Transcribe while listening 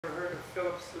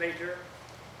Philip Slater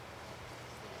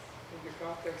in the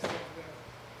context of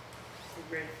the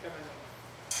great feminine.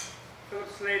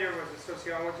 Philip Slater was a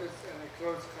sociologist and a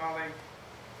close colleague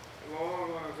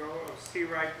long, long ago of C.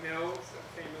 Wright Mills, a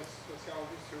famous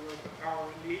sociologist who wrote The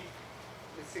Power Elite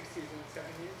in the 60s and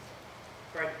 70s.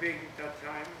 Quite big at that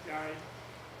time, died.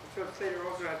 Philip Slater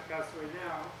also has passed away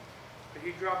now, but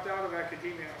he dropped out of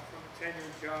academia from a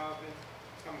tenured job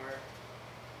somewhere.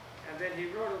 And then he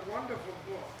wrote a wonderful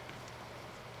book.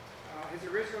 His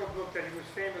original book that he was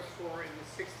famous for in the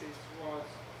 60s was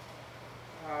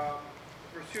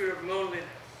The Pursuit of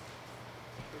Loneliness,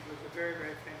 which was a very,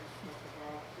 very famous book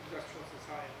about industrial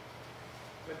society.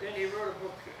 But then he wrote a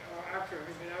book after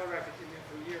he'd been out of academia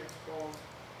for years called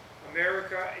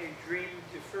America, a Dream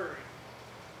Deferred.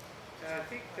 And I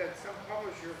think that some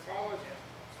publisher followed him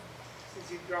since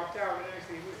he dropped out, and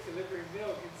actually he was delivering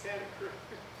milk in Santa Cruz.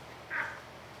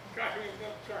 Driving a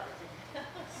milk truck.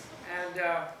 And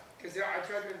because I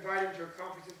tried to invite him to a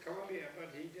conference in Colombia, but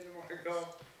he didn't want to go.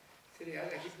 Said he had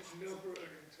to keep his milk brewed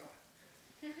and so on.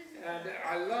 And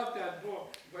I love that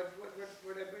book, but what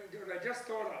I just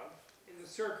thought of in the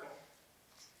circle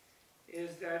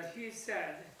is that he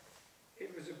said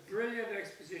it was a brilliant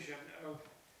exposition of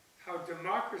how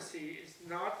democracy is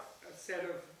not a set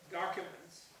of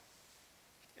documents,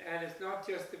 and it's not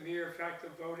just the mere fact of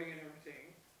voting and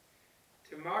everything.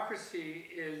 Democracy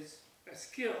is a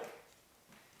skill,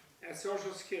 a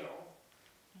social skill,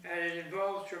 and it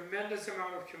involves tremendous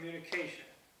amount of communication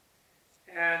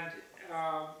and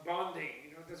bonding.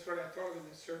 You know, that's what I thought of in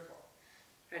the circle.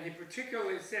 And he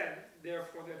particularly said,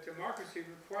 therefore, that democracy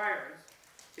requires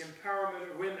the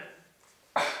empowerment of women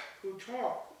who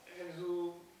talk and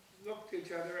who look to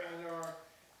each other and are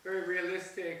very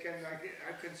realistic and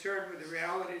are concerned with the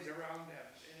realities around them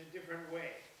in a different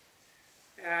way.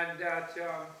 And that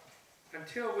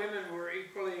until women were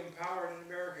equally empowered in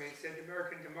America, he said,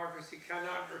 American democracy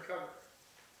cannot recover,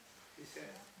 he said.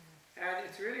 And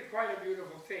it's really quite a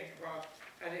beautiful thing about,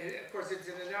 and of course it's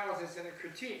an analysis and a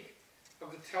critique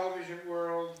of the television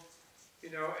world,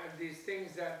 you know, and these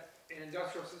things that in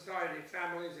industrial society,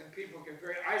 families and people get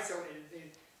very isolated.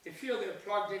 They feel they're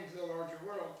plugged into the larger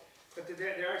world, but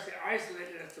they're actually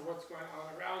isolated as to what's going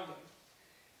on around them.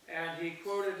 And he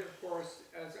quoted, of course,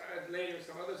 as later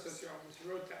some other sociologists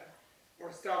wrote that, more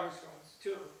established ones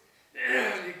too.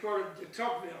 He quoted de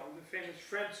Tocqueville, the famous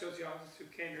French sociologist who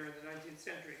came here in the 19th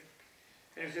century.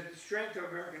 And he said the strength of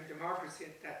American democracy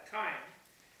at that time,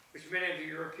 which many of the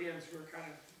Europeans were kind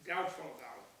of doubtful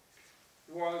about,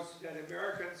 was that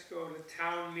Americans go to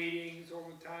town meetings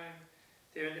all the time.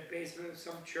 They're in the basement of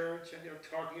some church and they're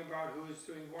talking about who's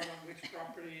doing what on which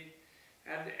property.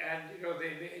 And you know,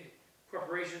 they made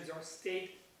corporations are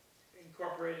state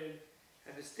incorporated,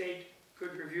 and the state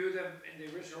could review them in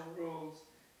the original rules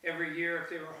every year. If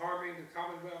they were harming the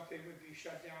Commonwealth, they would be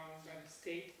shut down by the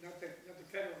state, not the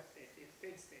federal state,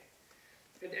 the state.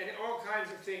 And all kinds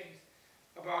of things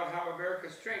about how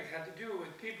America's strength had to do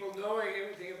with people knowing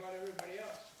everything about everybody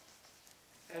else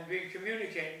and being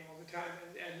communicating all the time,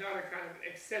 and not a kind of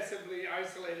excessively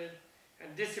isolated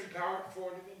and disempowered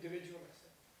form of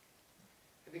individualism.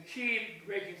 And the key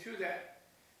breaking through that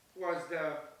was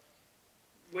the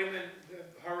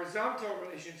horizontal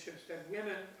relationships that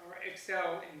women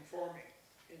excel in forming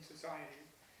in society.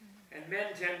 And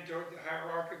men tend toward the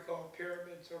hierarchical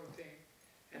pyramid sort of thing,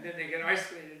 and then they get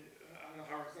isolated on a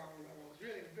horizontal level. It's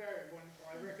really very wonderful.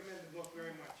 I recommend the book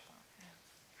very much.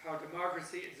 How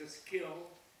democracy is a skill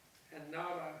and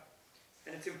not a,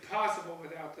 and it's impossible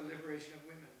without the liberation of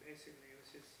women, basically,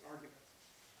 was his argument.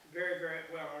 Very, very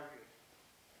well argued.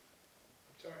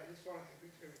 I'm sorry, I just wanted to be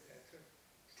clear with that. So,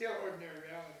 still ordinary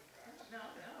reality, perhaps. No,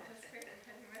 that's great. I'm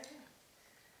having right in.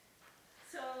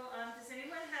 So, does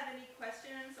anyone have any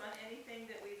questions on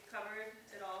anything that we've covered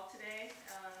at all today?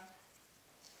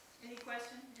 Any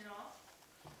question at all?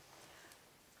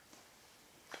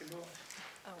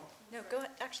 Oh, no, go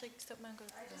ahead. Actually, Stepman, go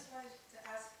I just wanted to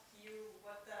ask you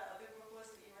what the other book was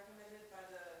that you recommended by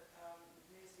the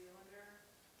New Zealander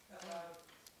about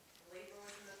labor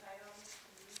was in the title.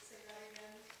 Can you say that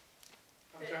again?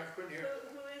 I'm sorry, I couldn't hear.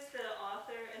 Who is the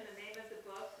author and the name of the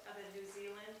book of a New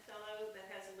Zealand fellow that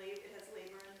has labor in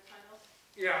the title?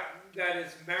 Yeah, that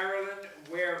is Marilyn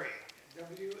Waring,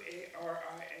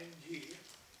 W-A-R-I-N-G.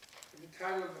 And the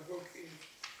title of the book is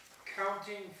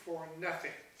Counting for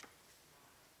Nothing.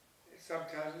 The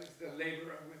subtitle is The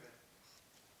Labor of Women.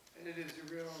 And it is a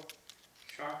real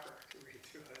shocker to read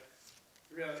through it.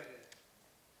 Really it is.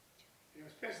 You know,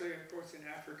 especially, of course, in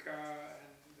Africa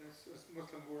and the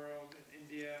Muslim world, in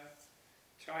India,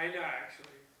 China,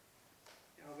 actually.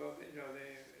 Although, you know, I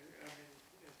mean,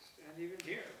 and even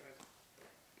here, but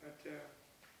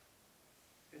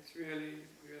it's really,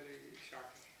 really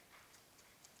shocking.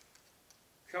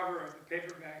 Cover of the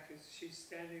paperback is she's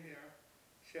standing there.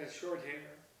 She has short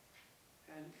hair,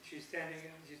 and she's standing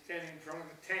in front of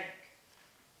a tank.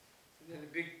 And then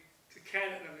the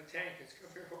cannon of the tank is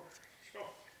coming over her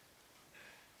shoulder.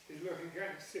 She's looking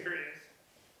kind of serious.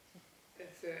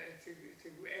 It's an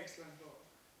excellent book.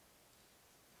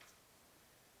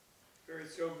 Very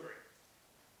sobering.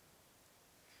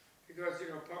 Because, you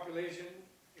know,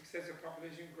 excessive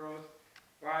population growth,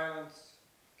 violence,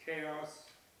 chaos,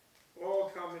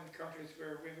 all come in countries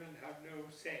where women have no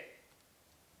say.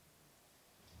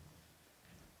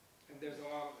 And there's a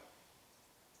lot of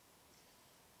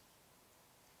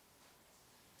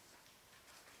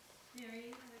them. Mary,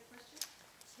 you have a question?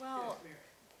 Well, Yes, Mary.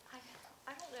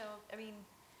 I don't know. I mean,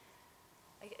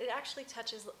 it actually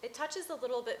touches a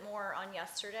little bit more on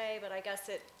yesterday, but I guess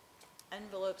it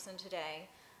envelopes in today.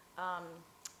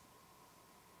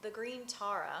 The green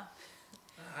Tara.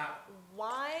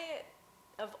 Why,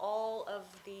 of all of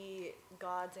the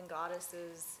gods and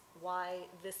goddesses, why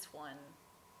this one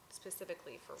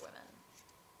specifically for women?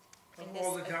 Of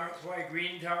all the Taras, why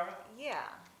green Tara? Yeah,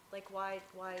 like why?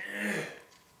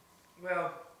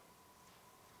 Well,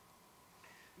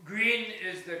 green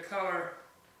is the color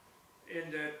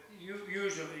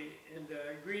usually in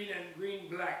the green and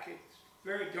green-black. It's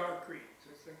very dark green, so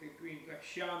it's like a green-black.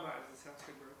 Shyama is the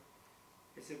Sanskrit word.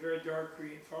 It's a very dark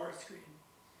green, forest green.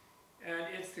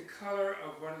 And it's the color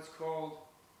of what is called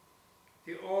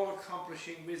the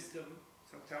all-accomplishing wisdom,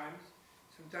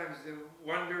 sometimes the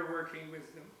wonder-working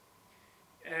wisdom.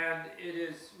 And it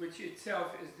is, which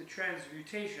itself is the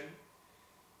transmutation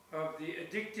of the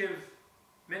addictive,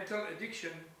 mental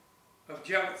addiction of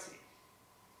jealousy.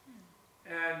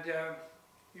 And,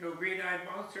 you know, green-eyed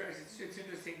monster, it's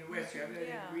interesting in the West, you have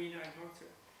that green-eyed monster.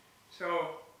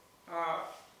 So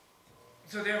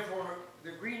therefore,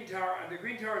 the green Tara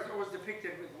is always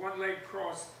depicted with one leg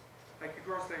crossed, like a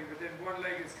cross leg, but then one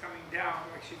leg is coming down,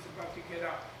 like she's about to get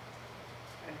up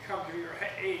and come to your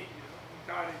aid, you know,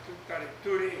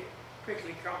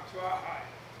 quickly come to our high.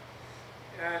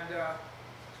 And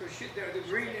so the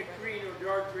green or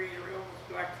dark green or almost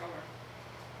black color,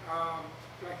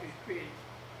 blackish green,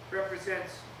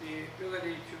 represents the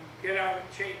ability to get out and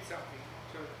change something,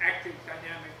 sort of active,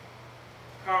 dynamic,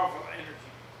 powerful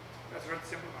energy. That's what it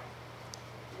symbolizes.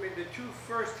 When the two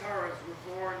first Taras were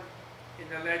born in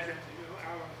the legend, you know,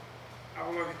 I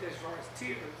will look at this as far as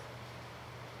tears.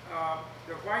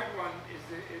 The white one is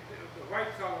the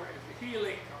white color is the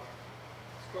healing color.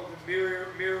 It's called the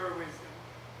mirror wisdom,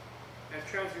 a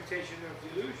transmutation of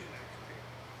delusion, actually,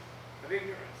 of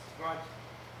ignorance, but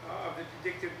of the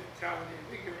addictive mentality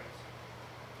of ignorance.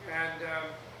 And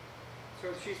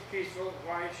so she's peaceful,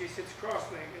 white. She sits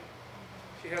cross-legged.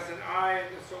 She has an eye in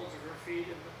the soles of her feet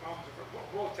and the palms of her,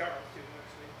 both Taras do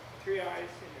actually, 3 eyes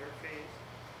in her face,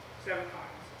 7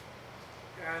 eyes.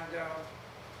 And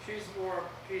she's more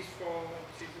peaceful, and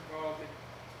she's involved in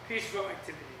peaceful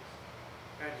activities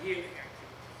and healing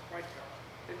activities, white Tara.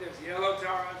 Then there's yellow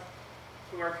Taras,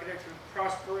 who are connected with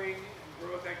prospering and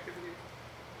growth activities.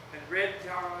 And red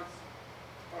Taras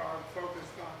are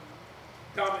focused on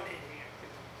dominating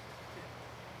activities,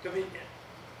 dominion,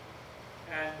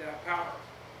 and power.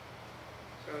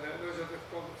 So those are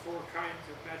called the 4 kinds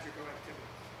of magical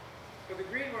activities. So the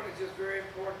green one is just very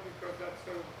important because that's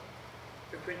sort of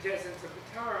the quintessence of the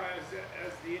Tara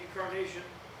as the incarnation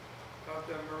of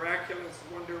the miraculous,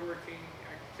 wonder-working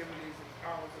activities and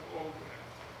powers of all women.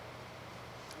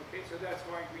 Okay, so that's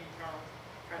why green Tara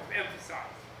kind of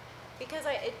emphasized. Because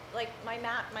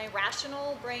my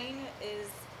rational brain is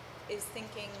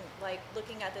thinking, like,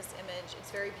 looking at this image,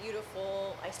 it's very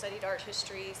beautiful. I studied art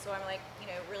history, so I'm like, you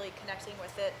know, really connecting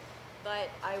with it. But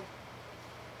I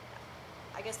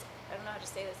guess I don't know how to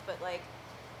say this, but like,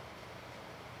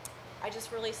 I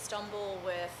just really stumble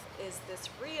with, is this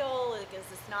real? Like, is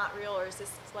this not real? Or is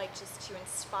this like just to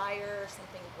inspire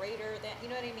something greater than, you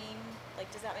know what I mean? Like,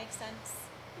 does that make sense?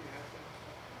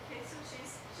 Okay, so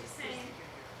she's saying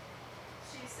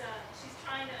she's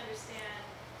trying to understand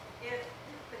if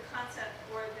the concept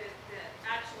or the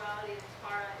actuality of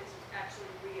Tara is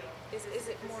actually real.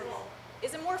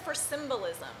 Is it more for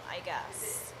symbolism, I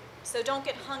guess? So don't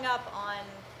get hung up on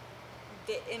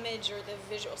the image or the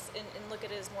visuals and look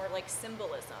at it as more like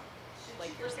symbolism. Should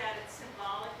like you look at it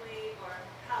symbolically, or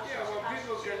how? Yeah, well,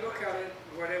 people can look at it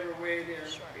whatever way they're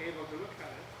able to look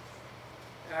at it.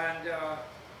 And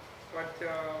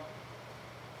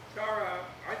Tara,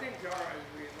 I think Tara is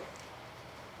real.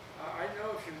 I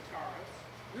know a few Taras.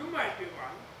 You might be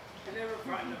one. You never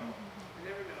quite know. You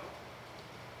never know.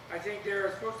 I think there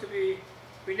are supposed to be,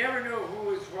 we never know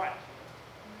who is what.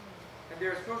 And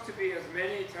there are supposed to be as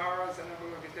many Tāras and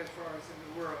Avalokiteshvaras in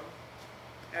the world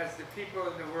as the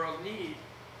people in the world need.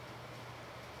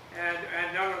 And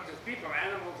not just people,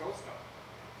 animals also.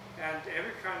 And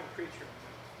every kind of creature.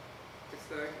 It's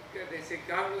they say,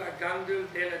 Gangla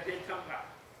Gandul Dela Detamba.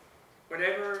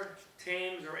 Whatever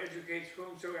tames or educates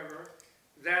whomsoever,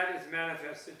 that is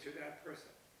manifested to that person.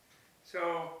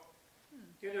 So,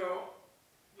 you know,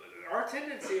 our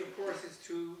tendency, of course, is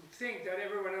to think that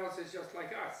everyone else is just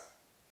like us.